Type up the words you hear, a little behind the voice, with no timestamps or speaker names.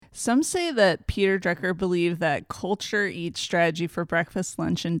Some say that Peter Drucker believed that culture eats strategy for breakfast,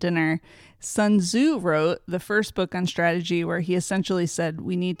 lunch, and dinner. Sun Tzu wrote the first book on strategy where he essentially said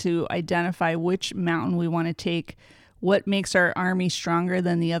we need to identify which mountain we want to take, what makes our army stronger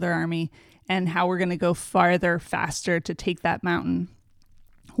than the other army, and how we're going to go farther, faster to take that mountain.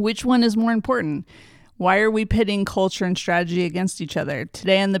 Which one is more important? Why are we pitting culture and strategy against each other?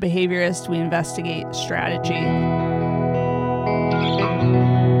 Today on The Behaviorist, we investigate strategy.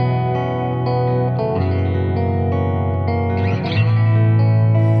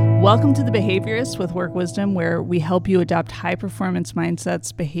 Welcome to The Behaviorist with Work Wisdom, where we help you adopt high-performance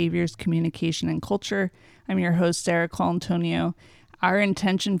mindsets, behaviors, communication, and culture. I'm your host, Sarah Colantonio. Our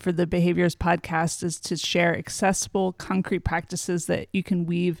intention for the Behaviorist podcast is to share accessible, concrete practices that you can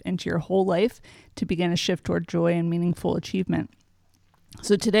weave into your whole life to begin a shift toward joy and meaningful achievement.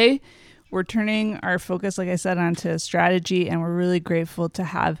 So today, we're turning our focus, like I said, onto strategy, and we're really grateful to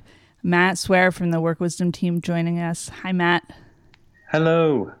have Matt Swear from the Work Wisdom team joining us. Hi, Matt.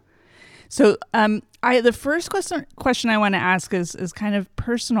 Hello. So the first question I want to ask is kind of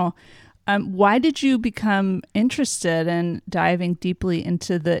personal. Why did you become interested in diving deeply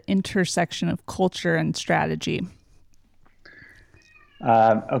into the intersection of culture and strategy?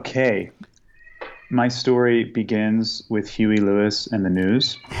 Okay. My story begins with Huey Lewis and the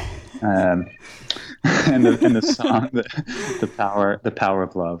News, and the song, the power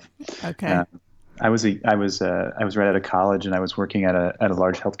of love. Okay. I was right out of college, and I was working at a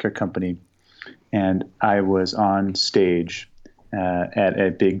large healthcare company, and I was on stage at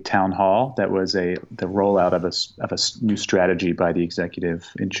a big town hall that was the rollout of a new strategy by the executive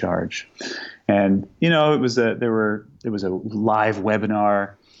in charge, and it was a live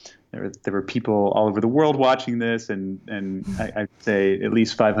webinar. There were people all over the world watching this, and I'd say at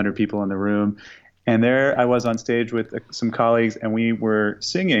least 500 people in the room, and there I was on stage with some colleagues, and we were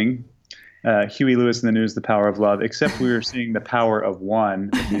singing Huey Lewis and the News, The Power of Love, except we were seeing The Power of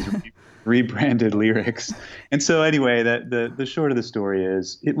One with these rebranded lyrics. And so anyway, the short of the story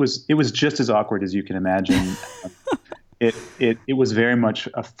is it was just as awkward as you can imagine. It was very much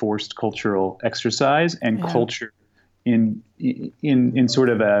a forced cultural exercise, and culture in sort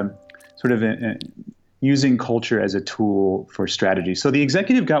of using culture as a tool for strategy. So the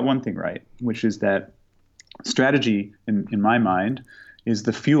executive got one thing right, which is that strategy, in my mind, is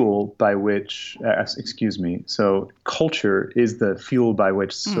the fuel by which, so culture is the fuel by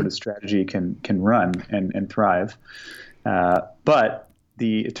which sort of strategy can run and thrive. But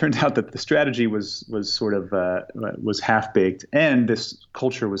it turned out that the strategy was half baked, and this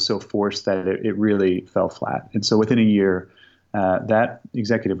culture was so forced that it really fell flat. And so within a year, that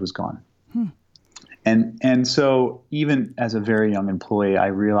executive was gone. And so even as a very young employee, I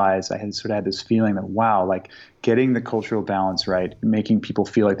realized I had this feeling that, wow, like getting the cultural balance right, making people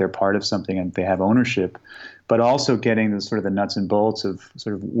feel like they're part of something and they have ownership, but also getting the sort of the nuts and bolts of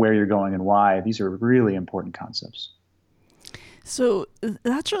sort of where you're going and why. These are really important concepts. So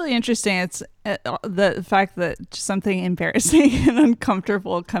that's really interesting. It's the fact that something embarrassing and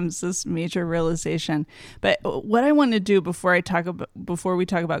uncomfortable comes this major realization. But what I want to do before we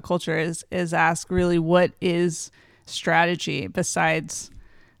talk about culture is ask really, what is strategy besides,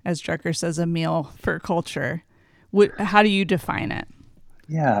 as Drucker says, a meal for culture? How do you define it?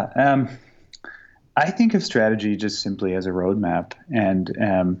 Yeah, I think of strategy just simply as a roadmap, and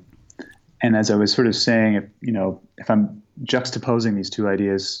as I was sort of saying, if I'm juxtaposing these two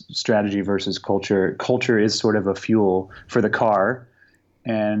ideas, strategy versus culture, culture is sort of a fuel for the car,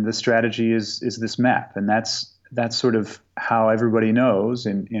 and the strategy is this map, and that's sort of how everybody knows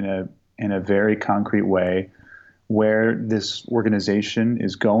in a very concrete way where this organization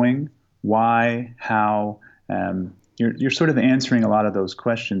is going, why, how. You're sort of answering a lot of those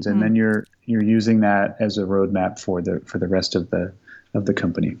questions, and then you're using that as a roadmap for the rest of the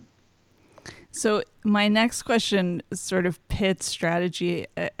company. So my next question sort of pits strategy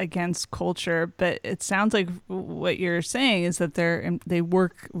against culture, but it sounds like what you're saying is that they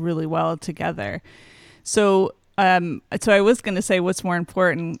work really well together. So I was going to say, what's more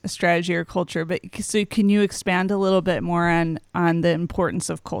important, strategy or culture? But so can you expand a little bit more on the importance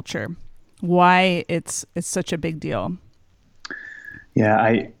of culture? Why it's such a big deal? Yeah,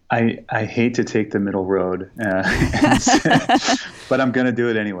 I hate to take the middle road, but I'm going to do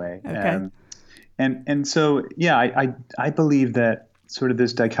it anyway. Okay. And so, yeah, I believe that sort of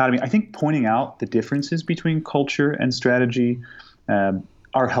this dichotomy, I think pointing out the differences between culture and strategy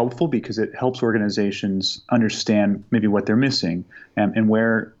are helpful because it helps organizations understand maybe what they're missing and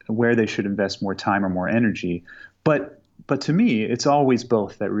where they should invest more time or more energy. But to me, it's always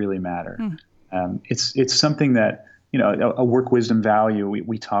both that really matter. It's something that a work wisdom value.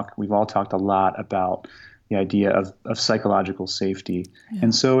 We've all talked a lot about the idea of psychological safety. Yeah.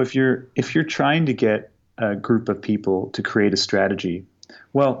 And so if you're trying to get a group of people to create a strategy,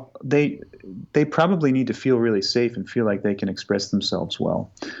 well, they probably need to feel really safe and feel like they can express themselves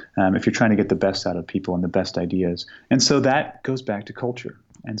well, if you're trying to get the best out of people and the best ideas. And so that goes back to culture.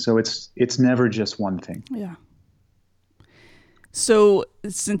 And so it's never just one thing. Yeah. So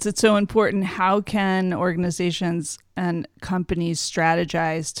since it's so important, how can organizations and companies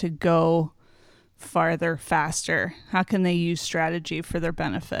strategize to go farther, faster? How can they use strategy for their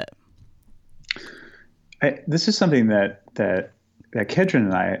benefit? This is something that Kedren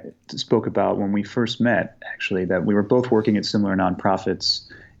and I spoke about when we first met, actually, that we were both working at similar nonprofits.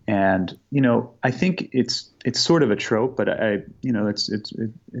 And, I think it's sort of a trope, but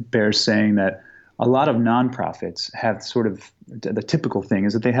it bears saying that a lot of nonprofits have sort of the typical thing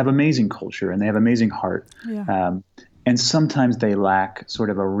is that they have amazing culture and they have amazing heart. Yeah. And sometimes they lack sort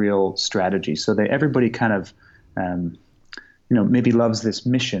of a real strategy. So everybody kind of, maybe loves this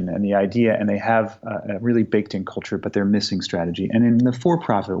mission and the idea, and they have a really baked in culture, but they're missing strategy. And in the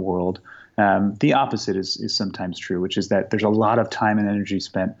for-profit world, the opposite is sometimes true, which is that there's a lot of time and energy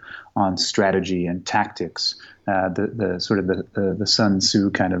spent on strategy and tactics, the sort of the Sun Tzu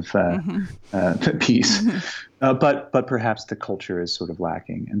kind of piece. But perhaps the culture is sort of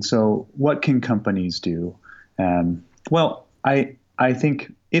lacking. And so what can companies do? Well, I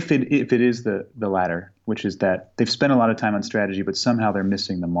think if it is the latter, which is that they've spent a lot of time on strategy, but somehow they're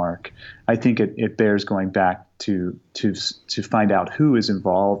missing the mark, I think it bears going back to find out who is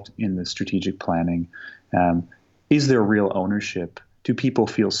involved in the strategic planning. Is there real ownership? Do people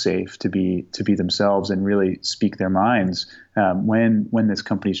feel safe to be themselves and really speak their minds when this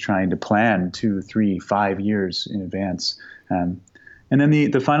company's trying to plan 2, 3, 5 years in advance? And then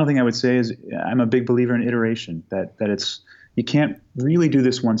the final thing I would say is I'm a big believer in iteration, that you can't really do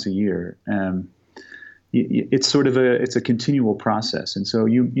this once a year. It's sort of it's a continual process. And so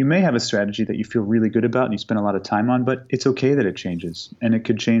you may have a strategy that you feel really good about and you spend a lot of time on, but it's okay that it changes, and it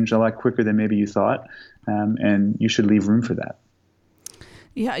could change a lot quicker than maybe you thought. And you should leave room for that.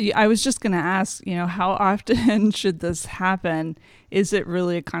 Yeah, I was just going to ask, how often should this happen? Is it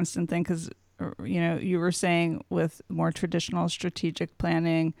really a constant thing? Because, you were saying with more traditional strategic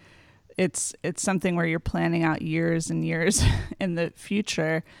planning, it's something where you're planning out years and years in the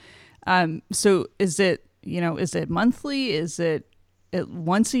future. So is it monthly? Is it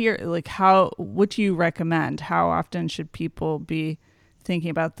once a year? Like what do you recommend? How often should people be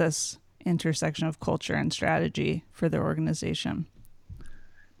thinking about this intersection of culture and strategy for their organization?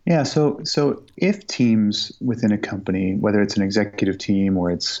 Yeah. So if teams within a company, whether it's an executive team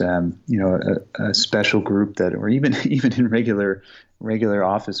or it's, a special group or even in regular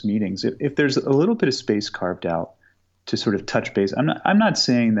office meetings, if there's a little bit of space carved out to sort of touch base, I'm not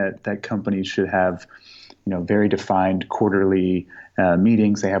saying that companies should have, very defined quarterly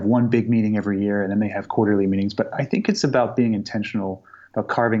meetings. They have one big meeting every year and then they have quarterly meetings. But I think it's about being intentional about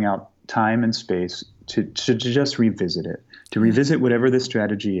carving out time and space to just revisit it, to revisit whatever the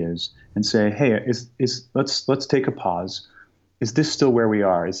strategy is and say, hey, let's take a pause. Is this still where we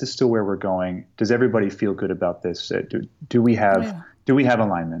are? Is this still where we're going? Does everybody feel good about this? Do we have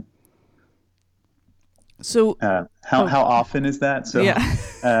alignment? So how often is that? So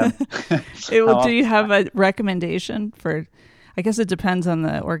yeah. Do you have a recommendation for? I guess it depends on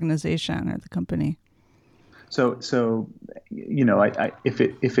the organization or the company. So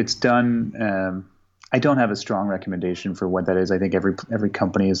if it's done, I don't have a strong recommendation for what that is. I think every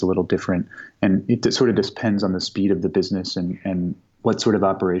company is a little different, and it sort of depends on the speed of the business and what sort of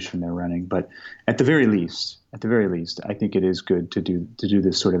operation they're running. But at the very least, I think it is good to do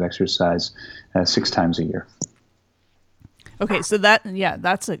this sort of exercise 6 times a year. Okay, so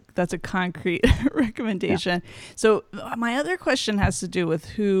that's a concrete recommendation. Yeah. So my other question has to do with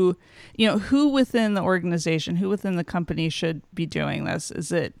who within the organization, who within the company should be doing this.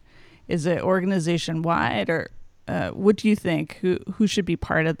 Is it organization wide, or what do you think? Who should be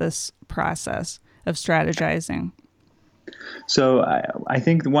part of this process of strategizing? So I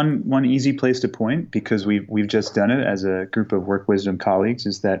think one easy place to point, because we've just done it as a group of Work Wisdom colleagues,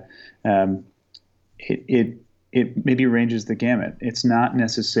 is that it maybe ranges the gamut. It's not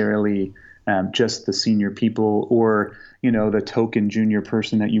necessarily just the senior people or the token junior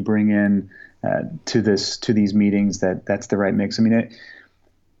person that you bring in to these meetings that's the right mix. I mean,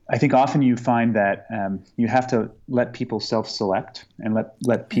 I think often you find that you have to let people self-select and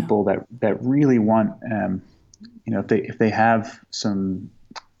let people that really want if they have some.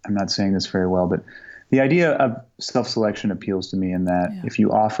 I'm not saying this very well, but the idea of self-selection appeals to me in that if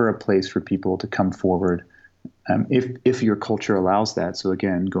you offer a place for people to come forward if your culture allows that. So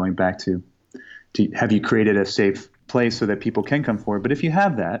again, going back to have you created a safe place so that people can come forward? But if you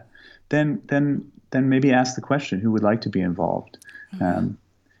have that, then maybe ask the question, who would like to be involved?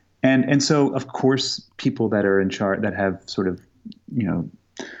 And so of course people that are in charge, that have sort of,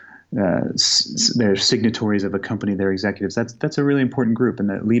 they're signatories of a company, they're executives. That's a really important group, and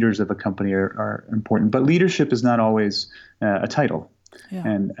the leaders of a company are important. But leadership is not always a title. Yeah.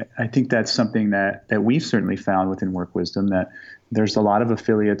 And I think that's something that we've certainly found within Work Wisdom, that there's a lot of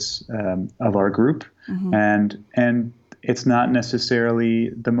affiliates of our group, and it's not necessarily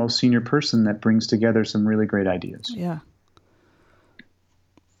the most senior person that brings together some really great ideas. Yeah.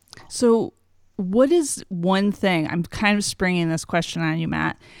 So what is one thing, I'm kind of springing this question on you,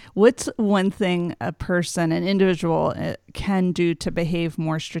 Matt. What's one thing a person, an individual, can do to behave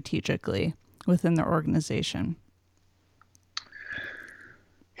more strategically within their organization?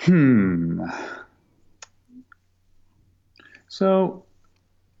 So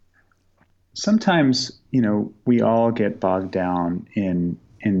sometimes, we all get bogged down in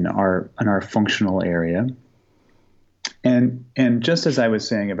our functional area. And just as I was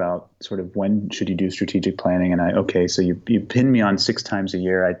saying about sort of when should you do strategic planning, so you pin me on 6 times a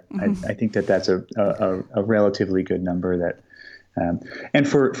year. I think that's a relatively good number. That, and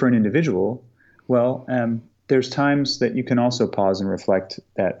for an individual, there's times that you can also pause and reflect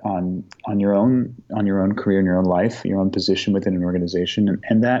that on your own career, in your own life, your own position within an organization,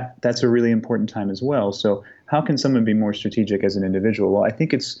 and that's a really important time as well. So how can someone be more strategic as an individual? Well, I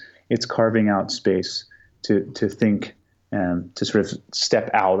think it's carving out space to think, to sort of step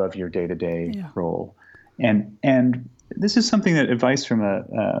out of your day-to-day role, and this is something that advice from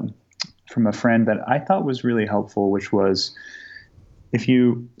a friend that I thought was really helpful, which was, if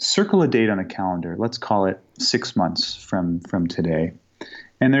you circle a date on a calendar, let's call it 6 months from today,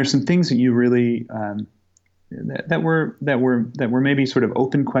 and there's some things that you really that were maybe sort of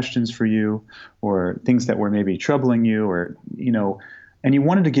open questions for you, or things that were maybe troubling you, or and you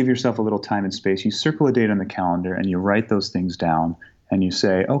wanted to give yourself a little time and space. You circle a date on the calendar and you write those things down, and you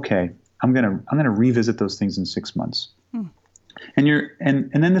say, okay, I'm gonna revisit those things in 6 months. And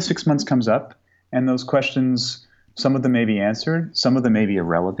then the 6 months comes up, and those questions, some of them may be answered, some of them may be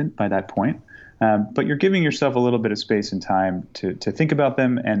irrelevant by that point. But you're giving yourself a little bit of space and time to think about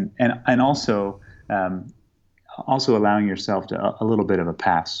them, and also allowing yourself a little bit of a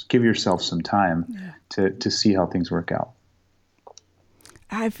pass. Give yourself some time to see how things work out.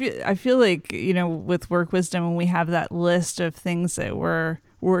 I feel like, with Work Wisdom, when we have that list of things that we're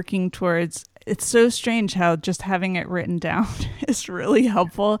working towards, it's so strange how just having it written down is really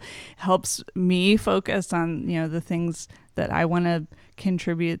helpful. Helps me focus on, the things that I want to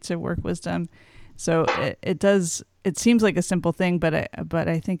contribute to Work Wisdom. So it seems like a simple thing, but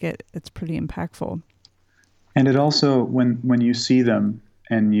I think it's pretty impactful. And it also, when you see them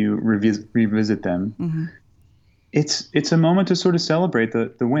and you revisit them, it's a moment to sort of celebrate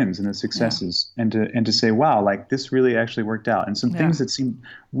the wins and the successes, and to say, wow, like this really actually worked out. And some things that seemed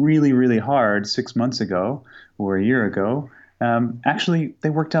really, really hard 6 months ago or a year ago, actually they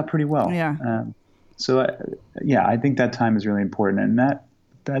worked out pretty well. I think that time is really important, and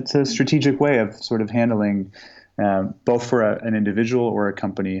that's a strategic way of sort of handling, both for an individual or a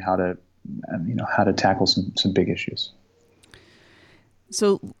company, how to tackle some big issues.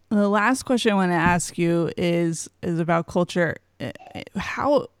 So the last question I want to ask you is about culture.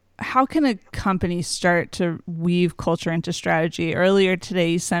 How can a company start to weave culture into strategy? Earlier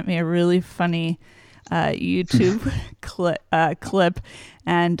today, you sent me a really funny YouTube clip,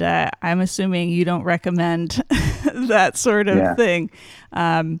 and I'm assuming you don't recommend that sort of thing.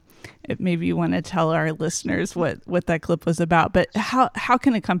 Maybe you want to tell our listeners what that clip was about. But how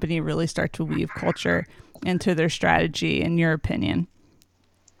can a company really start to weave culture into their strategy, in your opinion?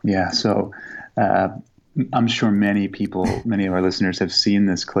 Yeah, so I'm sure many of our listeners have seen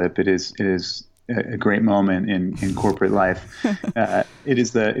this clip. It is a great moment in corporate life. It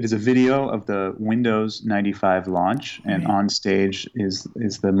is a video of the Windows 95 launch, and on stage is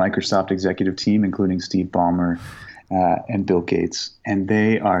the Microsoft executive team, including Steve Ballmer and Bill Gates, and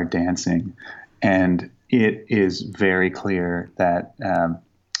they are dancing, and it is very clear that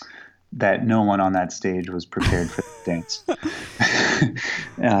no one on that stage was prepared for the dance.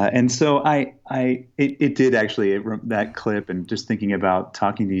 And so it did actually, that clip, and just thinking about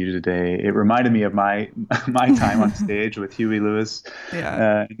talking to you today, it reminded me of my time on stage with Huey Lewis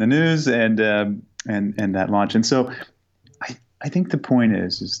in the news, and that launch. And so I think the point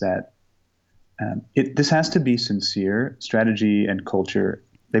is that this has to be sincere. Strategy and culture,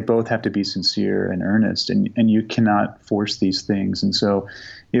 they both have to be sincere and earnest, and you cannot force these things. And so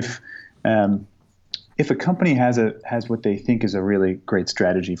if if a company has what they think is a really great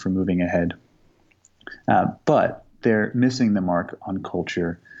strategy for moving ahead, but they're missing the mark on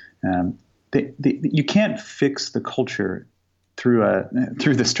culture, you can't fix the culture through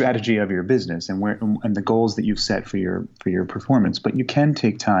the strategy of your business and the goals that you've set for your performance. But you can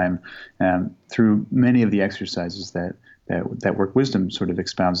take time through many of the exercises that Work Wisdom sort of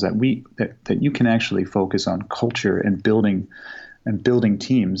expounds, that you can actually focus on culture and building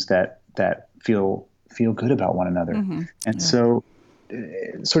teams that feel good about one another. Mm-hmm. And so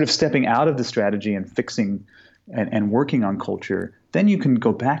sort of stepping out of the strategy and fixing and working on culture, then you can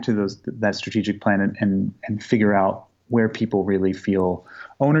go back to that strategic plan and figure out where people really feel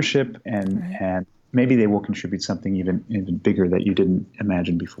ownership and maybe they will contribute something even bigger that you didn't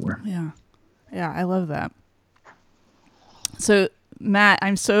imagine before. Yeah, I love that. So Matt,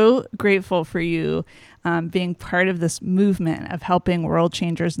 I'm so grateful for you being part of this movement of helping world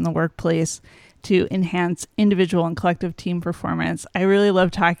changers in the workplace to enhance individual and collective team performance. I really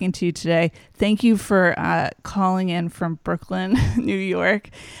love talking to you today. Thank you for calling in from Brooklyn, New York.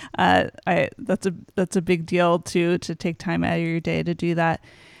 That's a big deal to take time out of your day to do that.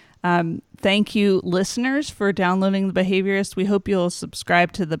 Thank you, listeners, for downloading The Behaviorist. We hope you'll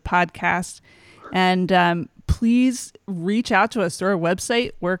subscribe to the podcast, and please reach out to us through our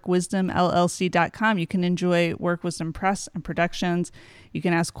website, workwisdomllc.com. You can enjoy Work Wisdom press and productions. You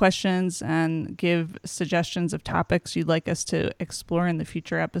can ask questions and give suggestions of topics you'd like us to explore in the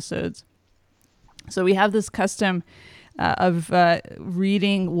future episodes. So we have this custom of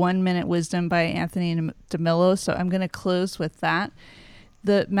reading 1 Minute Wisdom by Anthony DeMello. So I'm going to close with that.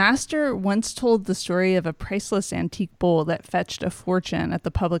 The master once told the story of a priceless antique bowl that fetched a fortune at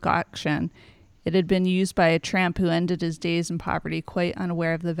the public auction. It had been used by a tramp who ended his days in poverty, quite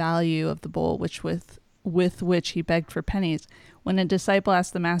unaware of the value of the bowl with which he begged for pennies. When a disciple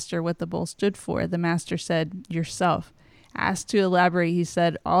asked the master what the bowl stood for, the master said, "Yourself." Asked to elaborate, he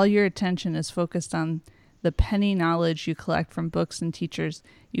said, "All your attention is focused on the penny knowledge you collect from books and teachers.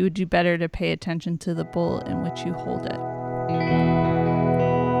 You would do better to pay attention to the bowl in which you hold it."